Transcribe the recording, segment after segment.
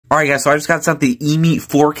Alright guys, so I just got sent the eMeet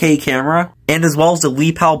 4K camera, and as well as the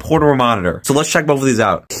Lee-Pal portable monitor. So let's check both of these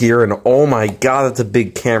out. Here, and oh my god, that's a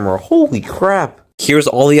big camera. Holy crap. Here's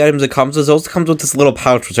all the items it comes with. It also comes with this little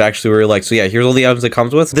pouch, which I actually really like. So yeah, here's all the items it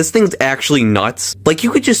comes with. This thing's actually nuts. Like,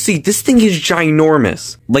 you could just see, this thing is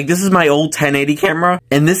ginormous. Like, this is my old 1080 camera,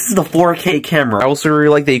 and this is the 4K camera. I also really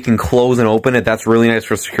like that you can close and open it. That's really nice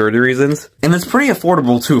for security reasons. And it's pretty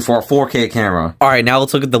affordable, too, for a 4K camera. Alright, now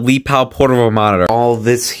let's look at the Lee-Pal portable monitor. All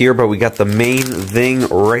this here, but we got the main thing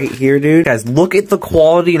right here, dude. Guys, look at the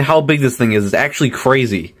quality and how big this thing is. It's actually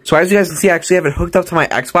crazy. So as you guys can see, I actually have it hooked up to my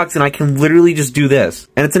Xbox, and I can literally just do this.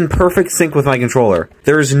 And it's in perfect sync with my controller.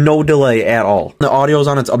 There is no delay at all. The audio's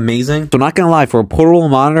on, it's amazing. So not gonna lie, for a portable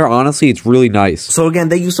monitor, honestly, it's really nice. So again,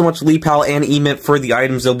 thank you so much, Lee-Pal and eMeet, for the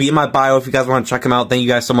items. They'll be in my bio if you guys want to check them out. Thank you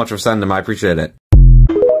guys so much for sending them. I appreciate it.